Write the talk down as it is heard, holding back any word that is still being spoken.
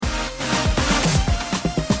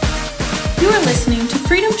You are listening to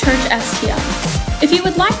Freedom Church STL. If you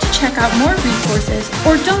would like to check out more resources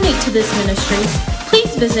or donate to this ministry,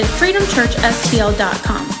 please visit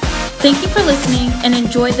freedomchurchstl.com. Thank you for listening and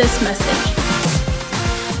enjoy this message.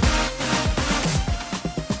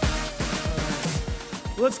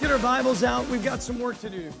 Let's get our Bibles out. We've got some work to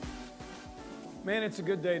do. Man, it's a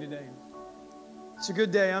good day today. It's a good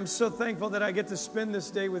day. I'm so thankful that I get to spend this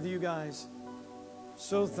day with you guys.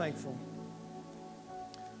 So thankful.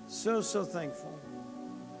 So thankful.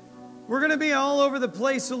 We're going to be all over the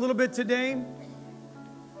place a little bit today.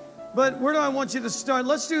 But where do I want you to start?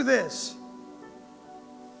 Let's do this.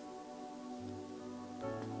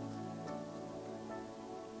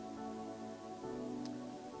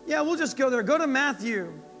 Yeah, we'll just go there. Go to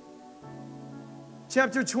Matthew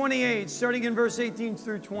chapter 28, starting in verse 18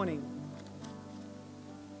 through 20.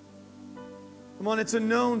 Come on, it's a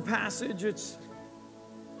known passage.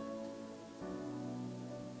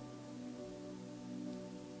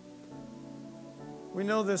 We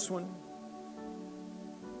know this one.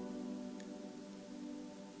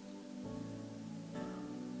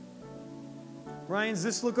 Ryan, does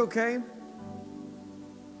this look okay?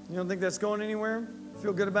 You don't think that's going anywhere?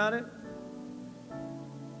 Feel good about it?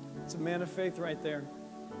 It's a man of faith right there.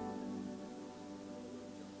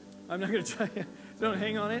 I'm not going to try. Don't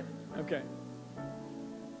hang on it? Okay.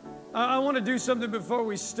 I want to do something before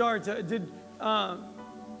we start.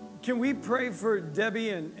 Can we pray for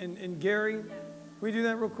Debbie and Gary? Can we do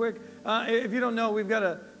that real quick? If you don't know, we've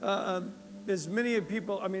got as many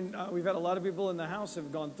people. I mean, we've had a lot of people in the house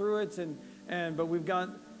have gone through it, but we've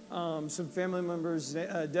got some family members,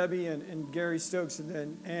 Debbie and Gary Stokes,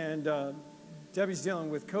 and Debbie's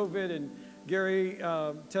dealing with COVID, and Gary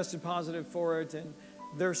tested positive for it, and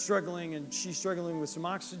they're struggling, and she's struggling with some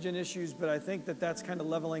oxygen issues. But I think that's kind of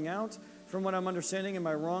leveling out, from what I'm understanding. Am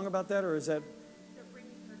I wrong about that, or is that?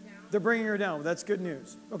 They're bringing her down. That's good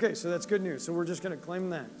news. Okay, so that's good news. So we're just going to claim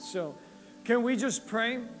that. So can we just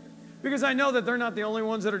pray? Because I know that they're not the only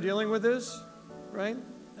ones that are dealing with this, right?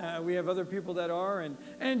 We have other people that are.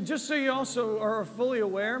 And just so you also are fully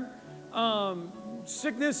aware,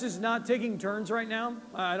 sickness is not taking turns right now.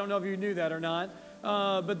 I don't know if you knew that or not.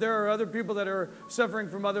 But there are other people that are suffering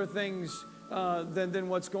from other things than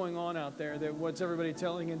what's going on out there, what's everybody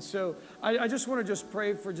telling. And so I just want to just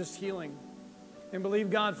pray for just healing. And believe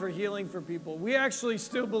God for healing for people. We actually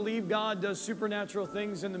still believe God does supernatural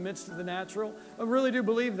things in the midst of the natural. I really do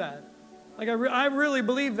believe that. Like I really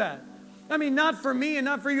believe that. I mean, not for me and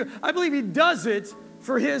not for you. I believe He does it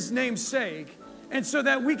for His name's sake, and so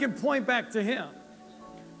that we can point back to Him.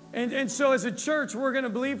 And so as a church, we're going to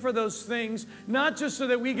believe for those things, not just so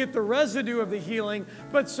that we get the residue of the healing,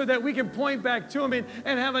 but so that we can point back to Him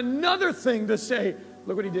and have another thing to say.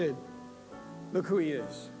 Look what He did. Look who He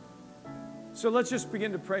is. So let's just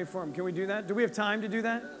begin to pray for him. Can we do that? Do we have time to do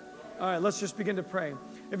that? All right, let's just begin to pray.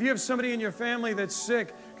 If you have somebody in your family that's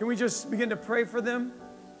sick, can we just begin to pray for them?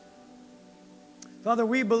 Father,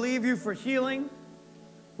 we believe You for healing.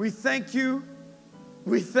 We thank You.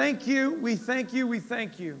 We thank You. We thank You. We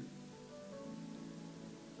thank You.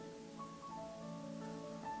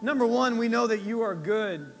 Number one, we know that You are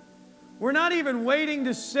good. We're not even waiting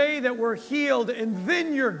to say that we're healed and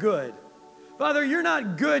then You're good. Father, You're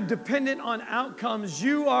not good dependent on outcomes.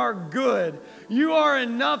 You are good. You are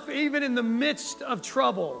enough even in the midst of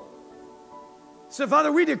trouble. So,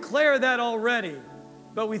 Father, we declare that already,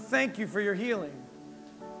 but we thank You for Your healing.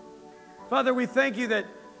 Father, we thank You that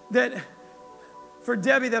for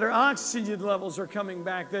Debbie, that her oxygen levels are coming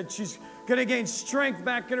back, that she's going to gain strength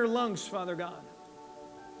back in her lungs, Father God.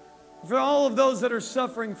 For all of those that are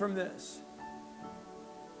suffering from this.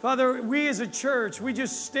 Father, we as a church, we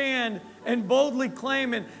just stand and boldly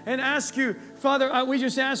claim and ask You, Father, we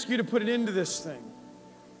just ask You to put an end to this thing.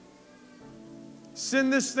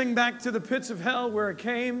 Send this thing back to the pits of hell where it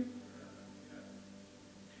came.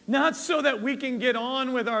 Not so that we can get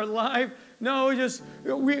on with our life. No,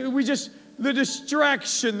 we just, the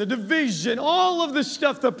distraction, the division, all of the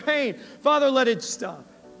stuff, the pain. Father, let it stop.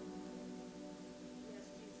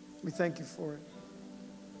 We thank You for it.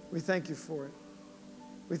 We thank You for it.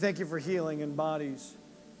 We thank You for healing in bodies.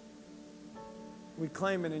 We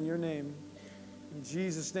claim it in Your name. In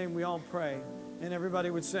Jesus' name we all pray. And everybody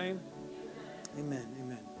would say, Amen,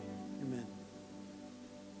 amen, amen.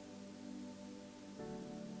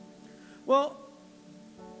 Well,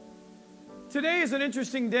 today is an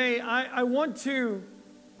interesting day. I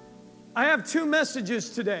have two messages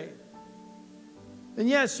today. And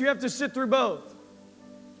yes, you have to sit through both.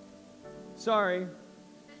 Sorry.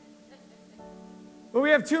 But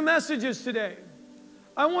we have two messages today.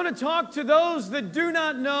 I want to talk to those that do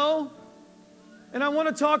not know And I want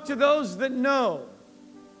to talk to those that know.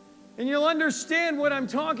 And you'll understand what I'm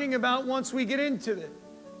talking about once we get into it.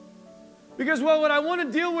 Because what I want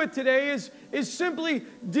to deal with today is simply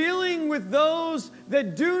dealing with those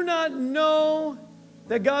that do not know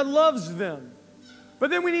that God loves them. But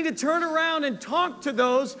then we need to turn around and talk to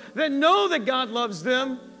those that know that God loves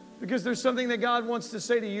them, because there's something that God wants to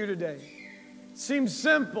say to you today. It seems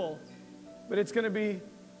simple, but it's going to be,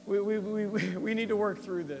 we need to work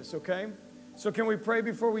through this, okay? So can we pray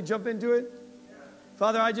before we jump into it?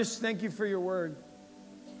 Father, I just thank you for your word.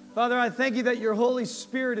 Father, I thank you that your Holy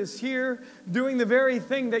Spirit is here doing the very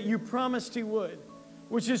thing that you promised he would,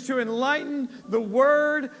 which is to enlighten the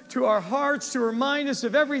word to our hearts, to remind us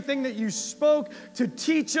of everything that you spoke, to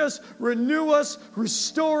teach us, renew us,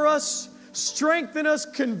 restore us, strengthen us,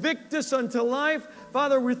 convict us unto life.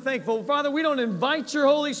 Father, we're thankful. Father, we don't invite your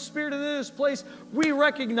Holy Spirit into this place. We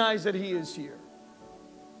recognize that he is here.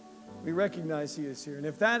 We recognize he is here. And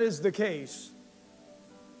if that is the case,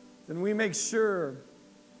 then we make sure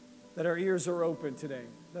that our ears are open today,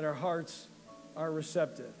 that our hearts are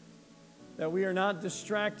receptive, that we are not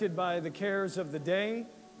distracted by the cares of the day,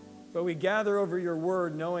 but we gather over your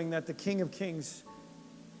word knowing that the King of Kings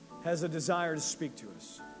has a desire to speak to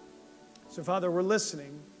us. So, Father, we're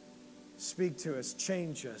listening. Speak to us,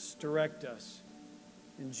 change us, direct us.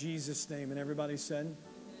 In Jesus' name. And everybody said,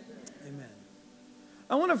 amen.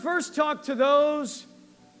 I want to first talk to those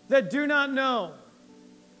that do not know.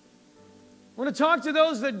 I want to talk to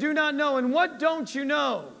those that do not know. And what don't you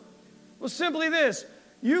know? Well, simply this.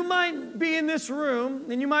 You might be in this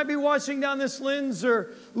room, and you might be watching down this lens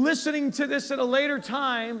or listening to this at a later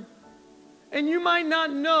time, and you might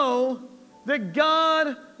not know that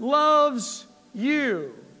God loves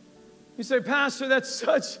you. You say, Pastor, that's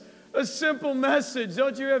such a simple message.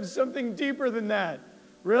 Don't you have something deeper than that?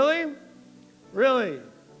 Really? Really?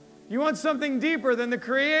 You want something deeper than the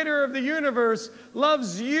creator of the universe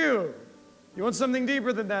loves you? You want something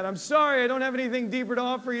deeper than that? I'm sorry, I don't have anything deeper to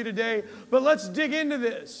offer you today, but let's dig into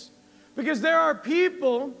this. Because there are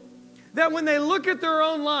people that when they look at their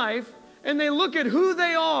own life and they look at who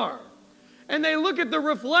they are and they look at the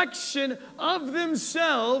reflection of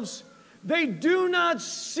themselves, they do not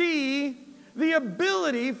see the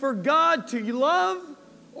ability for God to love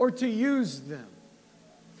or to use them.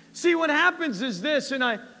 See, what happens is this, and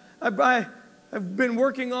I've been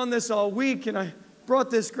working on this all week, and I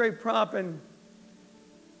brought this great prop, and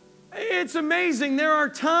it's amazing. There are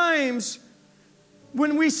times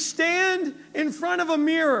when we stand in front of a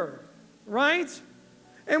mirror, right?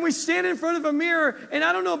 And we stand in front of a mirror, and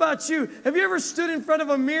I don't know about you. Have you ever stood in front of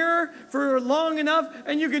a mirror for long enough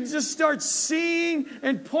and you can just start seeing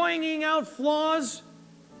and pointing out flaws?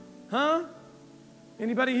 Huh?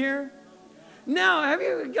 Anybody here? Now,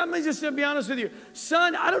 let me just be honest with you.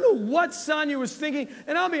 Son, I don't know what Sonia was thinking,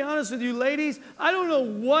 and I'll be honest with you, ladies, I don't know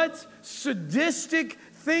what sadistic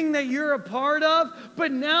thing that you're a part of,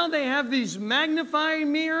 but now they have these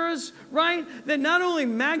magnifying mirrors, right? That not only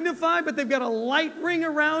magnify, but they've got a light ring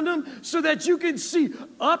around them so that you can see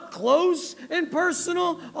up close and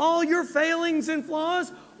personal all your failings and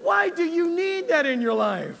flaws. Why do you need that in your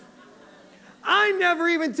life? I never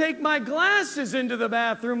even take my glasses into the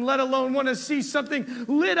bathroom, let alone want to see something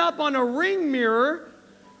lit up on a ring mirror.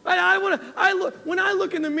 When I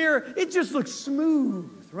look in the mirror, it just looks smooth,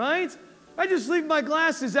 right? I just leave my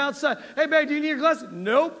glasses outside. Hey, babe, do you need your glasses?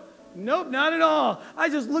 Nope, not at all. I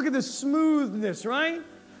just look at the smoothness, right?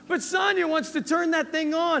 But Sonia wants to turn that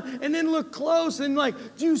thing on and then look close and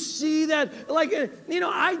do you see that?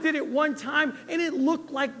 I did it one time and it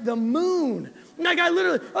looked like the moon. I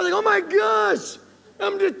was like, oh my gosh,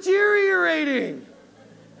 I'm deteriorating.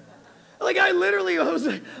 I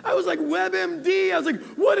was like WebMD. I was like,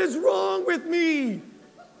 what is wrong with me?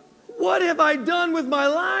 What have I done with my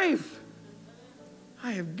life?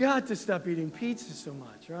 I have got to stop eating pizza so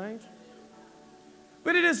much, right?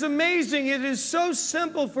 But it is amazing. It is so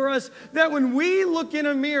simple for us that when we look in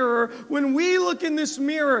a mirror, when we look in this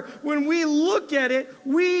mirror, when we look at it,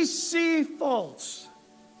 we see faults.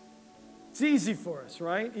 It's easy for us,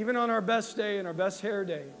 right? Even on our best day and our best hair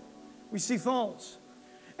day, we see faults.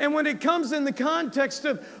 And when it comes in the context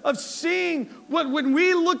of seeing when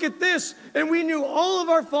we look at this and we knew all of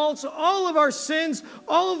our faults, all of our sins,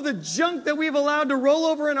 all of the junk that we've allowed to roll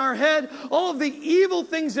over in our head, all of the evil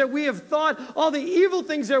things that we have thought, all the evil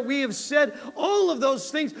things that we have said, all of those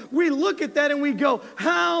things, we look at that and we go,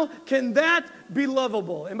 how can that be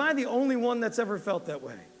lovable? Am I the only one that's ever felt that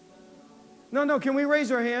way? No, can we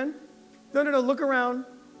raise our hand? No, look around.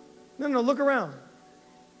 No, look around.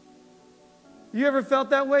 You ever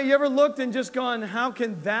felt that way? You ever looked and just gone, how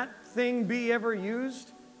can that thing be ever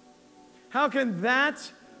used? How can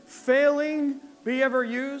that failing be ever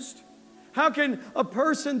used? How can a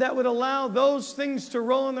person that would allow those things to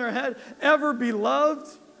roll in their head ever be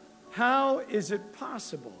loved? How is it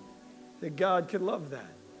possible that God could love that?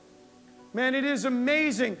 Man, it is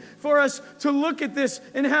amazing for us to look at this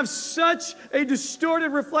and have such a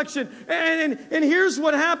distorted reflection. And here's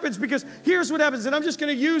what happens, because here's what happens. And I'm just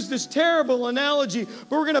going to use this terrible analogy,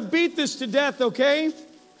 but we're going to beat this to death, okay?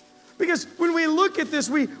 Because when we look at this,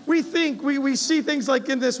 we think, we see things like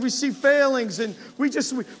in this, we see failings, and we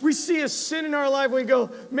see a sin in our life, and we go,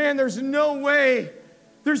 man, there's no way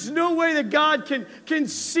that God can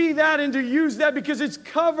see that and to use that, because it's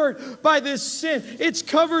covered by this sin. It's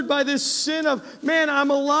covered by this sin of, man, I'm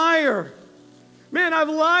a liar. Man, I've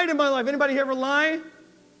lied in my life. Anybody ever lie?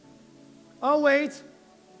 I'll wait.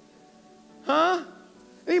 Huh?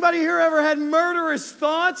 Anybody here ever had murderous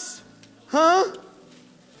thoughts? Huh?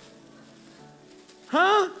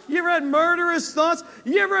 Huh? You ever had murderous thoughts?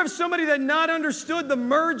 You ever have somebody that not understood the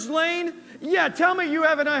merge lane? Yeah, tell me you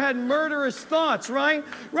haven't had murderous thoughts, right?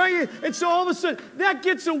 Right? And so all of a sudden, that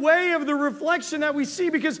gets away of the reflection that we see,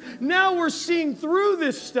 because now we're seeing through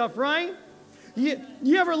this stuff, right?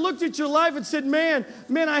 You ever looked at your life and said, man,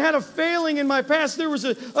 I had a failing in my past. There was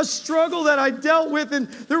a struggle that I dealt with, and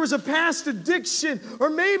there was a past addiction. Or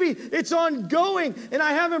maybe it's ongoing and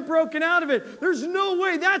I haven't broken out of it. There's no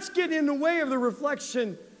way that's getting in the way of the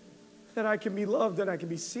reflection that I can be loved and I can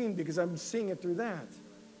be seen, because I'm seeing it through that.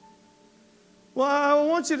 Well, I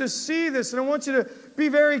want you to see this, and I want you to be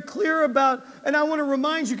very clear about, and I want to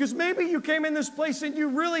remind you, because maybe you came in this place and you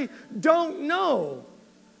really don't know.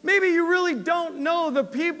 Maybe you really don't know the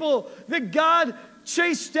people that God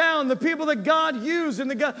chased down, the people that God used, and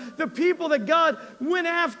the people that God went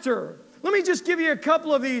after. Let me just give you a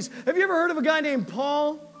couple of these. Have you ever heard of a guy named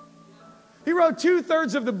Paul? He wrote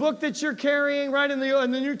 2/3 of the book that you're carrying, right, in the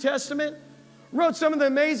New Testament. Wrote some of the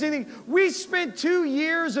amazing things. We spent 2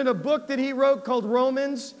 years in a book that he wrote called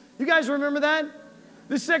Romans. You guys remember that?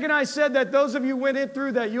 The second I said that, those of you went in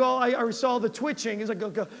through that, I saw the twitching. He's like,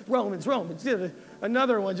 go, Romans.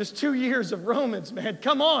 Another one, just 2 years of Romans, man.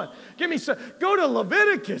 Come on. Give me some. Go to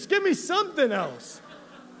Leviticus. Give me something else.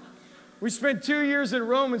 We spent 2 years in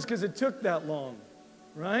Romans because it took that long,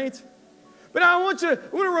 right? But I want to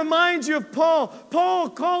remind you of Paul. Paul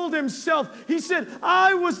called himself, he said,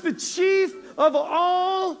 I was the chief of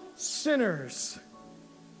all sinners.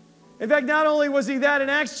 In fact, not only was he that, in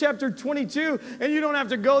Acts chapter 22, and you don't have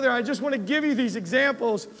to go there, I just want to give you these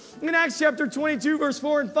examples. In Acts chapter 22, verse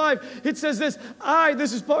 4 and 5, it says this, I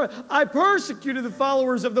persecuted the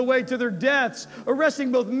followers of the way to their deaths,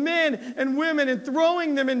 arresting both men and women and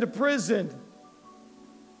throwing them into prison.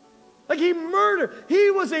 Like he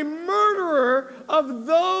was a murderer of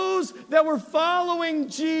those that were following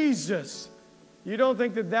Jesus. You don't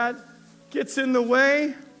think that gets in the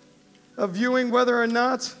way of viewing whether or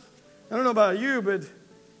not, I don't know about you, but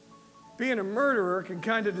being a murderer can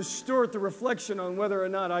kind of distort the reflection on whether or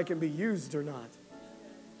not I can be used or not.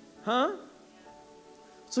 Huh?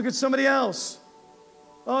 Let's look at somebody else.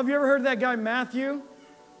 Oh, have you ever heard of that guy Matthew?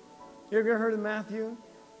 You ever heard of Matthew?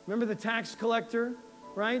 Remember the tax collector,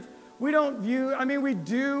 right? We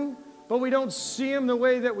do, but we don't see him the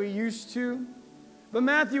way that we used to. But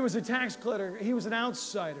Matthew was a tax collector. He was an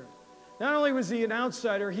outsider. Not only was he an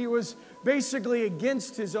outsider, he was basically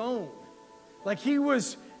against his own. Like he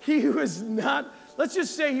was not, let's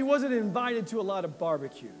just say he wasn't invited to a lot of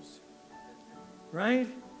barbecues, right?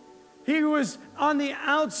 He was on the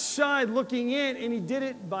outside looking in, and he did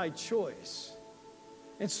it by choice.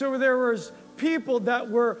 And so there was people that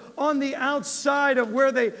were on the outside of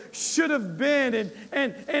where they should have been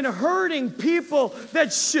and hurting people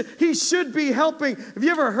that he should be helping. Have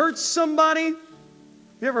you ever hurt somebody?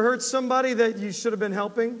 You ever hurt somebody that you should have been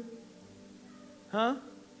helping? Huh?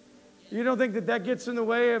 You don't think that gets in the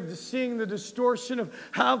way of seeing the distortion of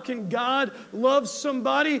how can God love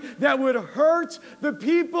somebody that would hurt the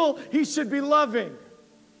people he should be loving?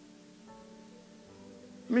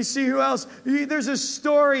 Let me see who else. There's a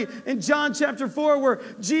story in John chapter 4 where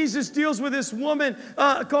Jesus deals with this woman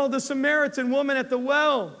called the Samaritan woman at the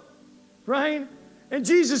well, right? And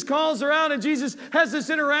Jesus calls her out, and Jesus has this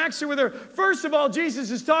interaction with her. First of all,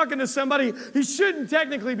 Jesus is talking to somebody he shouldn't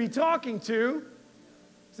technically be talking to.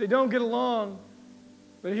 They don't get along.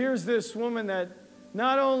 But here's this woman that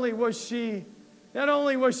not only was she in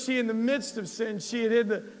the midst of sin, she had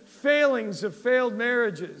the failings of failed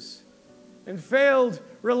marriages and failed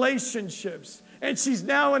relationships. And she's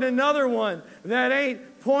now in another one that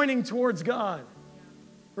ain't pointing towards God.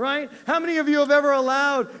 Right? How many of you have ever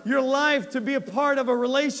allowed your life to be a part of a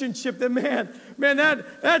relationship that, man,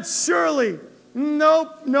 that surely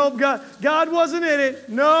Nope. God wasn't in it.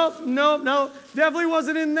 Nope. Definitely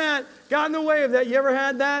wasn't in that. Got in the way of that. You ever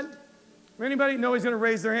had that? Anybody? Nobody's going to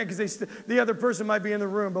raise their hand because the other person might be in the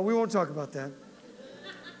room, but we won't talk about that.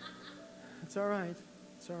 It's all right.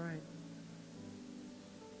 It's all right.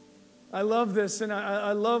 I love this, and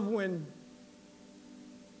I love when,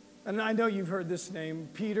 and I know you've heard this name,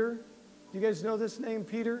 Peter. Do you guys know this name,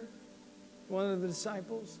 Peter? One of the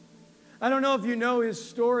disciples. I don't know if you know his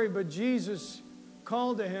story, but Jesus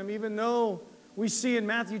called to him, even though we see in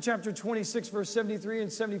Matthew chapter 26, verse 73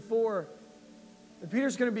 and 74, that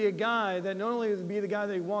Peter's going to be a guy that not only would be the guy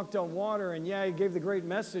that he walked on water, and yeah, he gave the great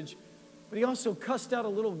message, but he also cussed out a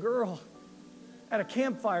little girl at a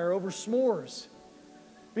campfire over s'mores.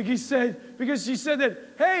 Because she said that,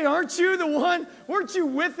 hey, aren't you the one? Weren't you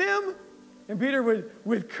with him? And Peter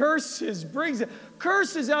with curses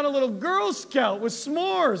curses out a little Girl Scout with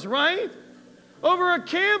s'mores, right? Over a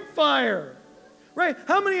campfire. Right?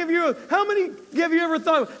 How many of you have you ever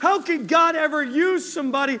thought, how could God ever use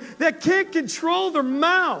somebody that can't control their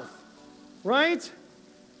mouth? Right?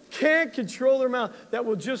 Can't control their mouth. That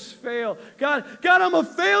will just fail. God, I'm a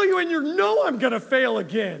failure, and you know I'm going to fail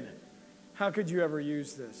again. How could you ever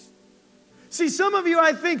use this? See, some of you,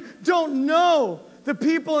 I think, don't know the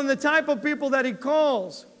people and the type of people that he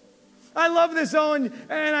calls. I love this, Owen,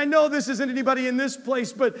 and I know this isn't anybody in this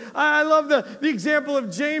place, but I love the example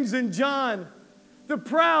of James and John. The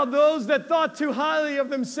proud, those that thought too highly of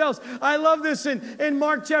themselves. I love this in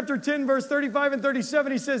Mark chapter 10, verse 35 and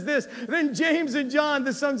 37. He says this, then James and John,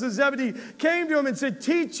 the sons of Zebedee, came to him and said,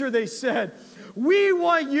 teacher, they said, we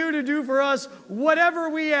want you to do for us whatever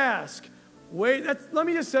we ask. Wait, let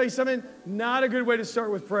me just tell you something. Not a good way to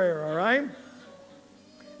start with prayer, all right?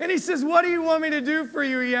 And he says, what do you want me to do for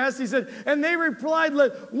you? He asked. He said, and they replied,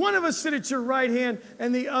 let one of us sit at your right hand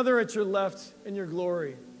and the other at your left in your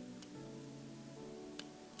glory.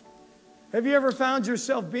 Have you ever found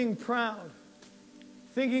yourself being proud?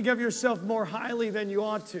 Thinking of yourself more highly than you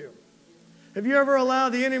ought to? Have you ever allowed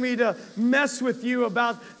the enemy to mess with you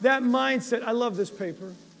about that mindset? I love this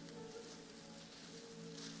paper.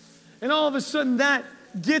 And all of a sudden that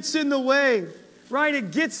gets in the way, right?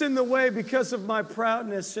 It gets in the way because of my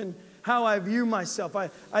proudness and how I view myself.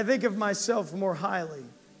 I think of myself more highly,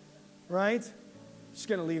 right? Just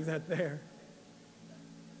going to leave that there.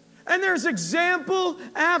 And there's example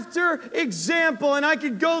after example, and I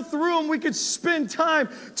could go through them. We could spend time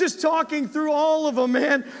just talking through all of them,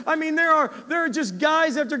 man. I mean, there are just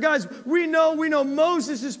guys after guys. We know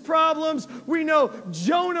Moses' problems. We know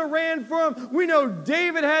Jonah ran from him. We know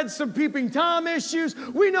David had some peeping Tom issues.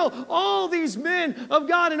 We know all these men of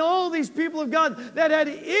God and all these people of God that had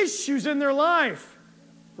issues in their life,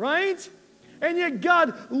 right? And yet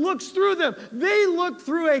God looks through them. They look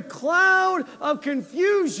through a cloud of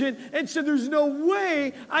confusion and said, there's no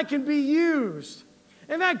way I can be used.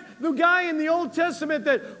 In fact, the guy in the Old Testament,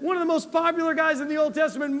 that one of the most popular guys in the Old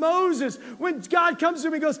Testament, Moses, when God comes to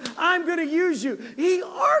him, he goes, I'm going to use you. He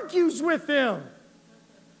argues with him.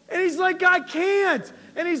 And he's like, I can't.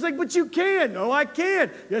 And he's like, but you can. No, I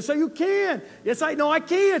can't. Yes, you can. No, I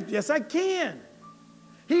can't. Yes, I can.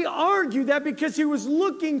 He argued that because he was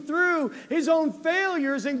looking through his own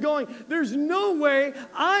failures and going, there's no way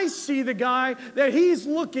I see the guy that he's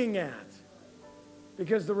looking at.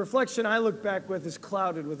 Because the reflection I look back with is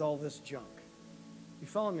clouded with all this junk. You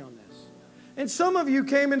follow me on this? And some of you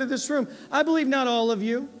came into this room. I believe not all of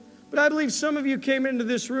you, but I believe some of you came into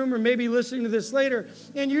this room or maybe listening to this later,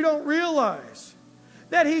 and you don't realize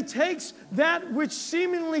that he takes that which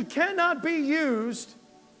seemingly cannot be used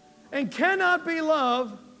and cannot be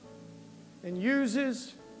loved, and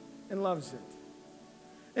uses and loves it.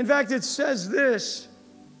 In fact, it says this.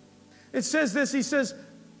 He says,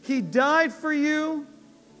 he died for you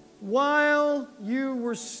while you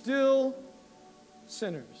were still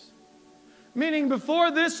sinners. Meaning before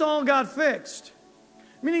this all got fixed.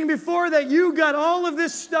 Meaning before that you got all of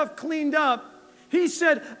this stuff cleaned up, he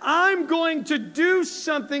said, I'm going to do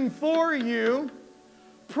something for you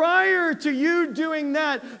prior to you doing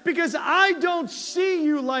that, because I don't see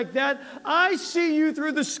you like that. I see you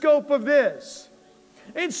through the scope of this.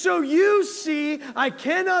 And so you see, I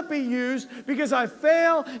cannot be used because I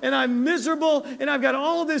fail and I'm miserable and I've got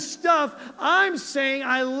all this stuff. I'm saying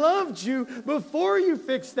I loved you before you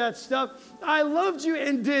fixed that stuff. I loved you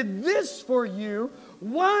and did this for you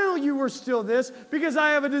while you were still this, because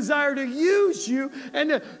I have a desire to use you and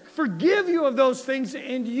to forgive you of those things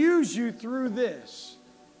and use you through this.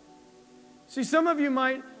 See, some of you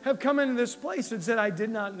might have come into this place and said, I did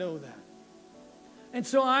not know that. And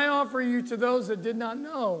so I offer you to those that did not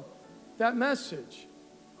know that message.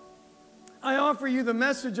 I offer you the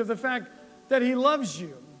message of the fact that He loves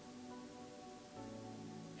you.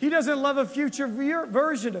 He doesn't love a future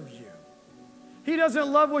version of you. He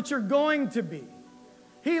doesn't love what you're going to be.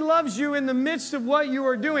 He loves you in the midst of what you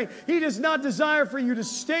are doing. He does not desire for you to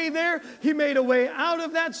stay there. He made a way out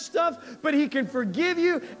of that stuff, but He can forgive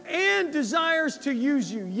you and desires to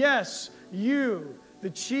use you. Yes, you, the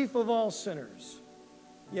chief of all sinners.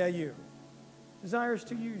 Yeah, you. Desires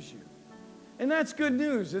to use you. And that's good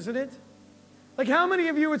news, isn't it? Like, how many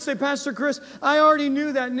of you would say, Pastor Chris, I already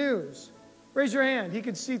knew that news? Raise your hand. He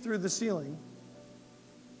could see through the ceiling.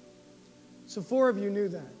 So 4 of you knew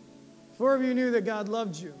that. 4 of you knew that God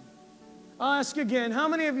loved you. I'll ask again, how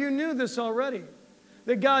many of you knew this already?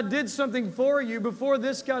 That God did something for you before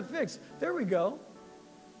this got fixed? There we go.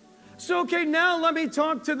 So, okay, now let me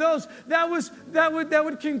talk to those. That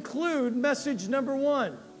would conclude message number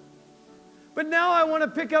 1. But now I want to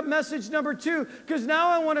pick up message number 2, because now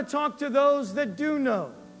I want to talk to those that do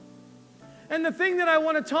know. And the thing that I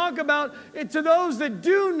want to talk about to those that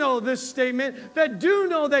do know this statement, that do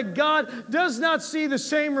know that God does not see the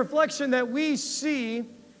same reflection that we see,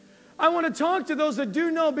 I want to talk to those that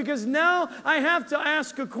do know, because now I have to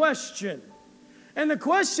ask a question. And the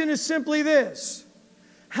question is simply this.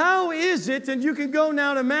 How is it, and you can go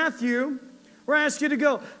now to Matthew, where I ask you to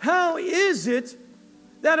go, how is it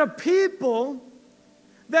that a people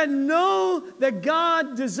that know that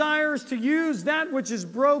God desires to use that which is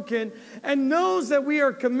broken and knows that we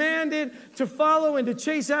are commanded to follow and to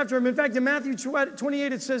chase after Him. In fact, in Matthew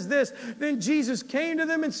 28, it says this, Then Jesus came to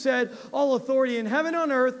them and said, All authority in heaven and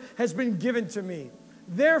on earth has been given to me.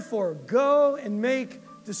 Therefore, go and make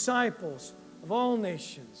disciples of all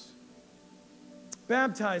nations,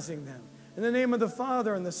 baptizing them in the name of the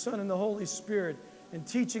Father and the Son and the Holy Spirit, and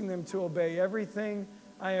teaching them to obey everything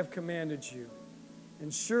I have commanded you.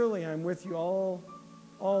 And surely I'm with you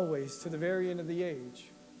always to the very end of the age.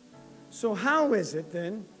 So how is it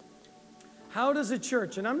then? How does a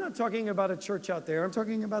church, and I'm not talking about a church out there, I'm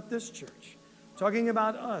talking about this church, I'm talking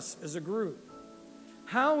about us as a group.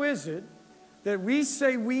 How is it that we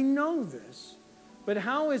say we know this, but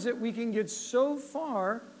how is it we can get so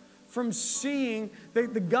far from seeing the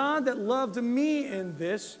God that loved me in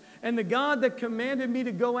this, and the God that commanded me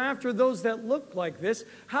to go after those that look like this?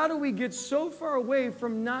 How do we get so far away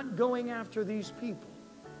from not going after these people?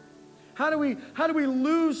 How do we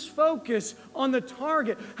lose focus on the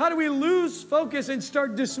target? How do we lose focus and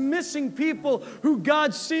start dismissing people who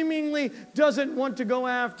God seemingly doesn't want to go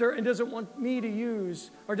after and doesn't want me to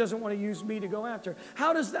use, or doesn't want to use me to go after?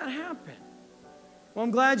 How does that happen? Well,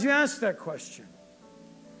 I'm glad you asked that question.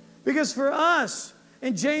 Because for us,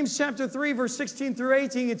 in James chapter 3, verse 16 through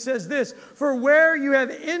 18, it says this, For where you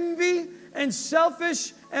have envy and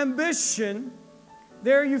selfish ambition,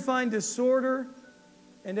 there you find disorder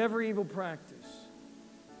and every evil practice.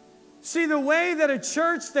 See, the way that a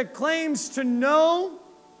church that claims to know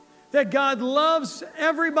that God loves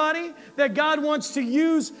everybody, that God wants to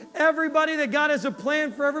use everybody, that God has a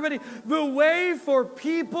plan for everybody, the way for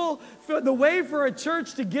people, the way for a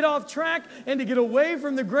church to get off track and to get away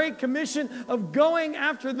from the Great Commission of going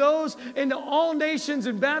after those into all nations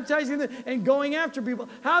and baptizing them and going after people.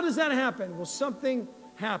 How does that happen? Well, something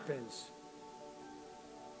happens.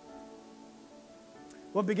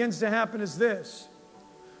 What begins to happen is this.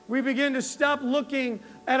 We begin to stop looking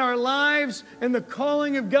at our lives and the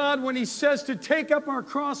calling of God when He says to take up our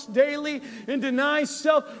cross daily and deny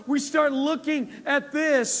self. We start looking at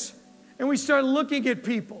this, and we start looking at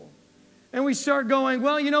people. And we start going,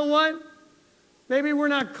 well, you know what? Maybe we're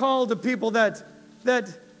not called to people that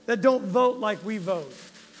don't vote like we vote.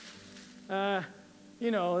 That'll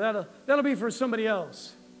be for somebody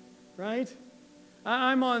else, right?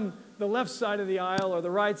 I'm on the left side of the aisle or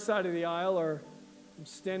the right side of the aisle, or I'm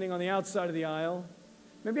standing on the outside of the aisle.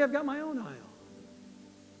 Maybe I've got my own aisle.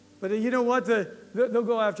 But you know what? They'll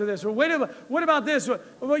go after this. Well, what about this?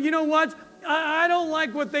 Well, you know what? I don't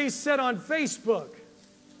like what they said on Facebook.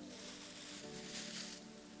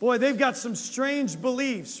 Boy, they've got some strange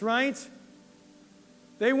beliefs, right?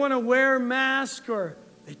 They want to wear a mask, or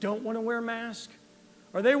they don't want to wear a mask.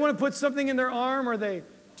 Or they want to put something in their arm, or they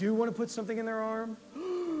do want to put something in their arm.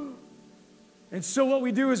 And so what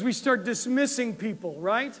we do is we start dismissing people,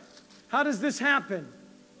 right? How does this happen?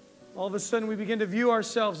 All of a sudden we begin to view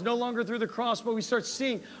ourselves no longer through the cross, but we start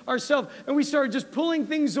seeing ourselves, and we start just pulling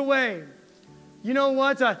things away. You know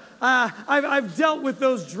what? I've dealt with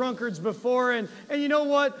those drunkards before, and you know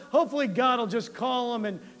what? Hopefully God will just call them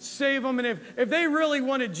and save them. And if they really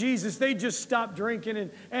wanted Jesus, they'd just stop drinking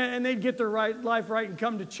and they'd get their life right and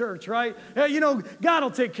come to church, right? God will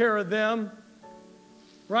take care of them.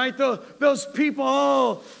 right? Those people,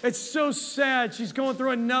 oh, it's so sad. She's going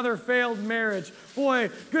through another failed marriage. Boy,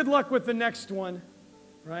 good luck with the next one,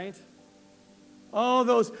 right? Oh,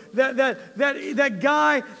 that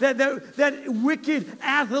guy, that wicked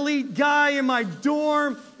athlete guy in my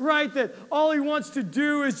dorm, right? That all he wants to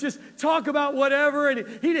do is just talk about whatever, and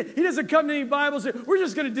he doesn't come to any Bibles. We're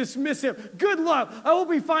just going to dismiss him. Good luck. I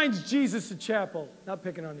hope he finds Jesus at chapel. Not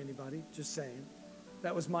picking on anybody, just saying.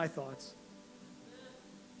 That was my thoughts.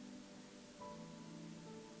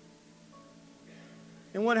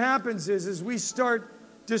 And what happens is we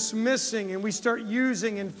start dismissing and we start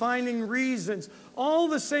using and finding reasons, all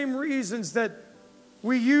the same reasons that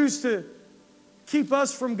we use to keep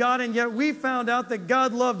us from God, and yet we found out that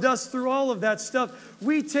God loved us through all of that stuff.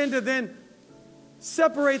 We tend to then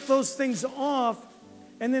separate those things off,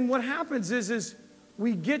 and then what happens is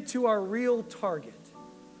we get to our real target.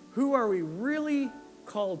 Who are we really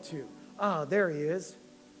called to? Ah, there he is.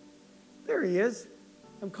 There he is.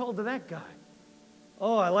 I'm called to that guy.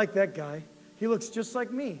 Oh, I like that guy. He looks just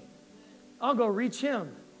like me. I'll go reach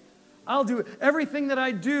him. I'll do everything that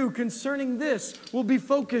I do concerning this will be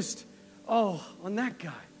focused, on that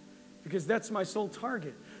guy. Because that's my sole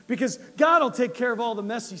target. Because God will take care of all the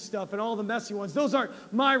messy stuff and all the messy ones. Those aren't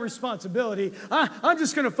my responsibility. I'm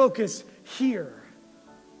just going to focus here.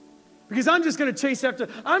 Because I'm just going to chase after.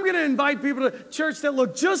 I'm going to invite people to church that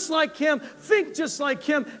look just like him, think just like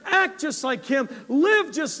him, act just like him,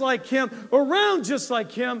 live just like him, around just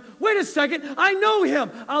like him. Wait a second, I know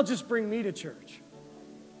him. I'll just bring me to church.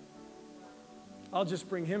 I'll just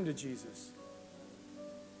bring him to Jesus.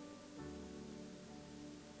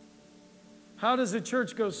 How does the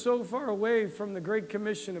church go so far away from the Great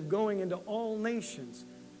Commission of going into all nations?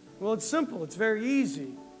 Well, it's simple. It's very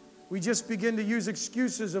easy. We just begin to use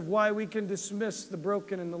excuses of why we can dismiss the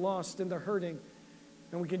broken and the lost and the hurting,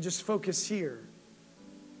 and we can just focus here.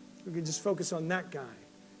 We can just focus on that guy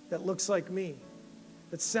that looks like me,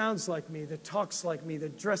 that sounds like me, that talks like me,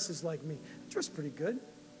 that dresses like me. I dress pretty good.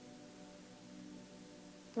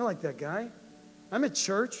 I like that guy. I'm at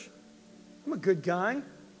church. I'm a good guy.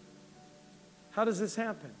 How does this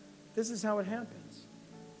happen? This is how it happens.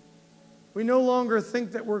 We no longer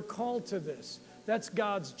think that we're called to this. That's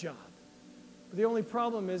God's job. But the only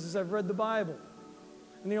problem is I've read the Bible.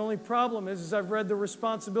 And the only problem is I've read the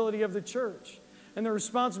responsibility of the church. And the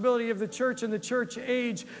responsibility of the church and the church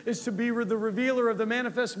age is to be the revealer of the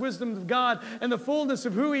manifest wisdom of God and the fullness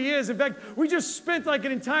of who He is. In fact, we just spent like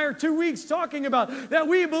an entire 2 weeks talking about that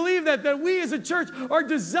we believe that we as a church are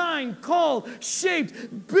designed, called,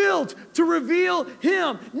 shaped, built to reveal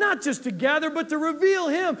Him. Not just to gather, but to reveal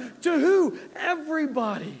Him. To who?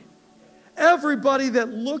 Everybody. Everybody that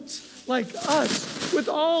looked like us with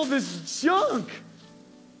all this junk.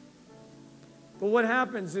 But what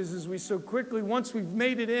happens is we so quickly, once we've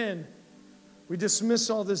made it in, we dismiss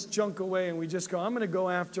all this junk away and we just go, I'm going to go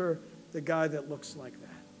after the guy that looks like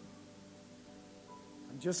that.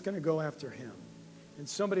 I'm just going to go after him. And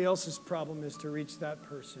somebody else's problem is to reach that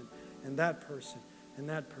person and that person and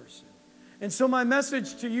that person. And so my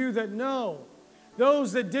message to you that know,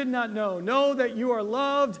 those that did not know that you are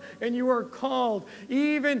loved and you are called.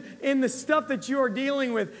 Even in the stuff that you are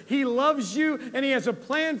dealing with, He loves you and He has a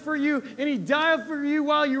plan for you and He died for you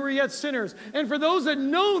while you were yet sinners. And for those that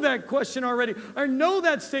know that question already or know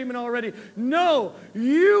that statement already, know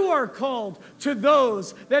you are called to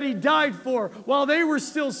those that He died for while they were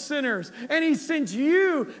still sinners. And He sent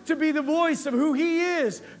you to be the voice of who He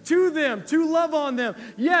is to them, to love on them.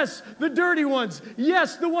 Yes, the dirty ones.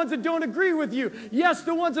 Yes, the ones that don't agree with you. Yes,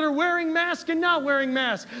 the ones that are wearing masks and not wearing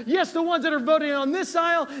masks. Yes, the ones that are voting on this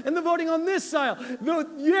aisle and the voting on this aisle.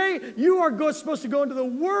 Yea, you are supposed to go into the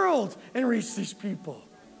world and reach these people.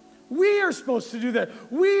 We are supposed to do that.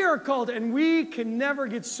 We are called, and we can never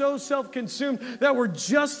get so self-consumed that we're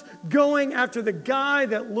just going after the guy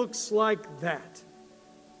that looks like that.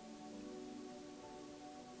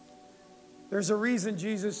 There's a reason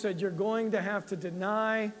Jesus said you're going to have to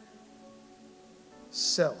deny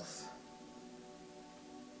self.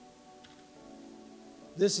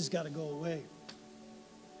 This has got to go away.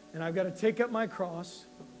 And I've got to take up my cross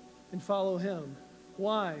and follow Him.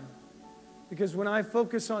 Why? Because when I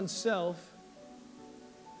focus on self,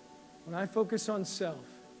 then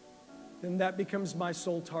that becomes my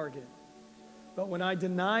sole target. But when I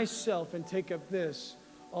deny self and take up this,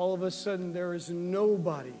 all of a sudden there is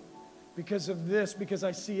nobody because of this, because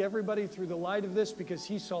I see everybody through the light of this, because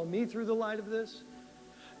He saw me through the light of this.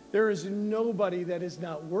 There is nobody that is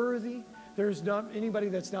not worthy. There's not anybody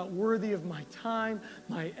that's not worthy of my time,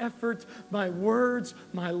 my effort, my words,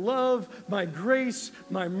 my love, my grace,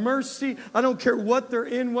 my mercy. I don't care what they're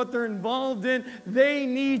in, what they're involved in. They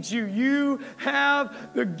need you. You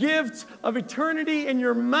have the gift of eternity in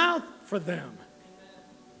your mouth for them.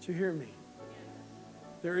 Did you hear me?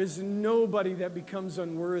 There is nobody that becomes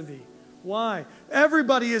unworthy. Why?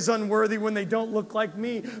 Everybody is unworthy when they don't look like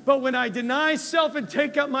me. But when I deny self and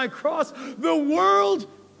take up my cross, the world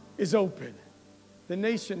is open. The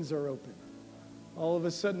nations are open. All of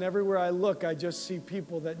a sudden, everywhere I look, I just see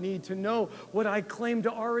people that need to know what I claim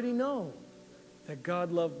to already know. That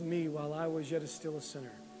God loved me while I was yet still a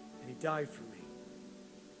sinner. And He died for me.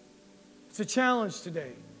 It's a challenge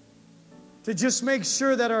today to just make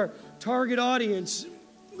sure that our target audience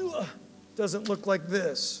doesn't look like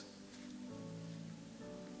this.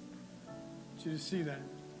 I want you to see that.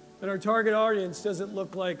 That our target audience doesn't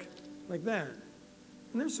look like that.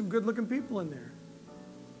 And there's some good-looking people in there.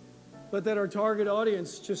 But that our target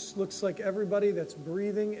audience just looks like everybody that's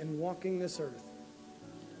breathing and walking this earth.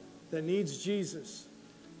 That needs Jesus.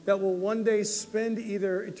 That will one day spend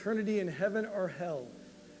either eternity in heaven or hell.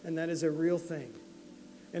 And that is a real thing.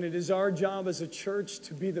 And it is our job as a church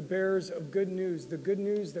to be the bearers of good news. The good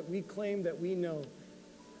news that we claim, that we know.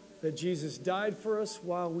 That Jesus died for us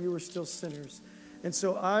while we were still sinners. And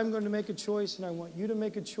so I'm going to make a choice, and I want you to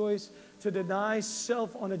make a choice to deny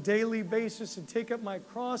self on a daily basis and take up my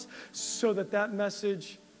cross so that that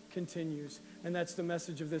message continues. And that's the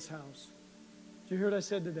message of this house. Did you hear what I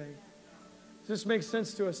said today? Does this make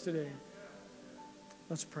sense to us today?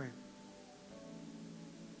 Let's pray.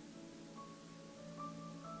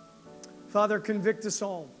 Father, convict us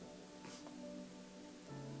all.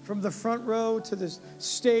 From the front row to the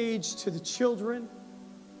stage to the children.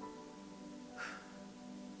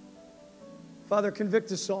 Father,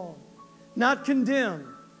 convict us all. Not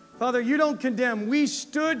condemn. Father, you don't condemn. We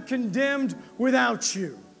stood condemned without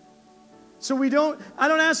you. So I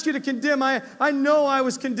don't ask you to condemn. I know I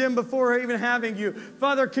was condemned before even having you.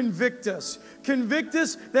 Father, convict us. Convict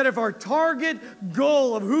us that if our target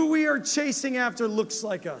goal of who we are chasing after looks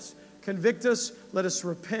like us, convict us, let us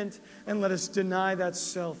repent, and let us deny that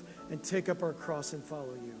self and take up our cross and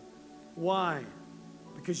follow you. Why?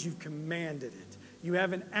 Because you've commanded it. You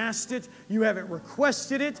haven't asked it. You haven't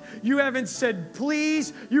requested it. You haven't said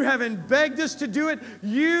please. You haven't begged us to do it.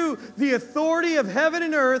 You, the authority of heaven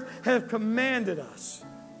and earth, have commanded us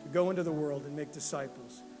to go into the world and make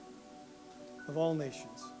disciples of all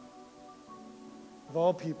nations, of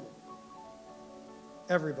all people,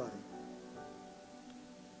 everybody.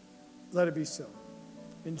 Let it be so.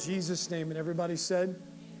 In Jesus' name. And everybody said,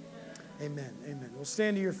 amen. Amen. Well,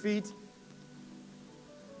 stand to your feet.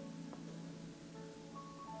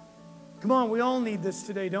 Come on, we all need this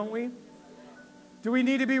today, don't we? Do we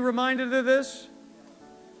need to be reminded of this?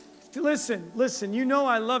 Listen, you know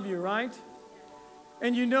I love you, right?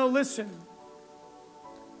 And you know, listen,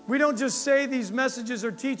 we don't just say these messages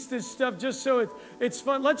or teach this stuff just so it's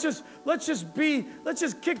fun. Let's just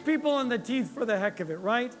kick people in the teeth for the heck of it,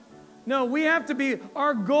 right? No, we have to be,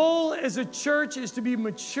 our goal as a church is to be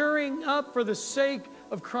maturing up for the sake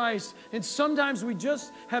of Christ. And sometimes we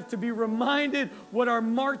just have to be reminded what our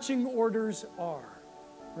marching orders are,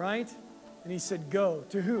 right? And He said, go.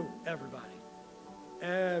 To who? Everybody.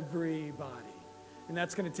 Everybody. And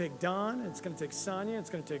that's going to take Don, it's going to take Sonia, it's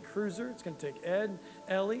going to take Cruiser, it's going to take Ed,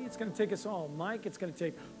 Ellie, it's going to take us all. Mike, it's going to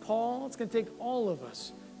take Paul, it's going to take all of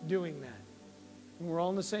us doing that. When we're all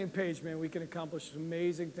on the same page, man, we can accomplish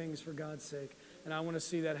amazing things for God's sake. And I want to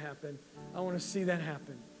see that happen. I want to see that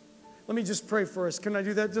happen. Let me just pray for us. Can I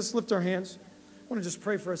do that? Just lift our hands. I want to just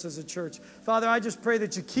pray for us as a church. Father, I just pray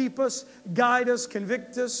that you keep us, guide us,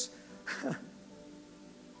 convict us.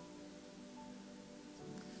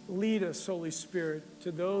 Lead us, Holy Spirit,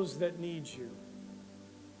 to those that need you.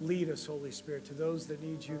 Lead us, Holy Spirit, to those that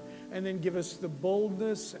need you. And then give us the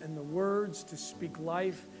boldness and the words to speak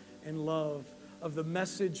life and love of the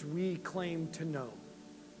message we claim to know.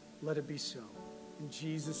 Let it be so. In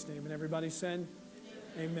Jesus' name. And everybody said,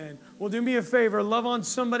 amen. Well, do me a favor. Love on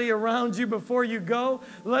somebody around you before you go.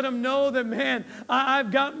 Let them know that, man, I've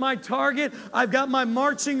got my target. I've got my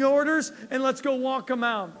marching orders. And let's go walk them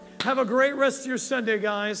out. Have a great rest of your Sunday,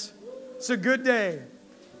 guys. It's a good day.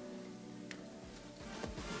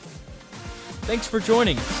 Thanks for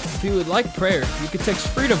joining us. If you would like prayer, you can text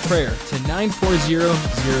Freedom Prayer to 94000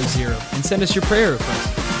 and send us your prayer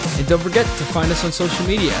request. And don't forget to find us on social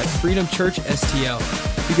media at Freedom Church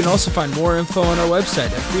STL. You can also find more info on our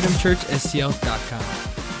website at freedomchurchstl.com.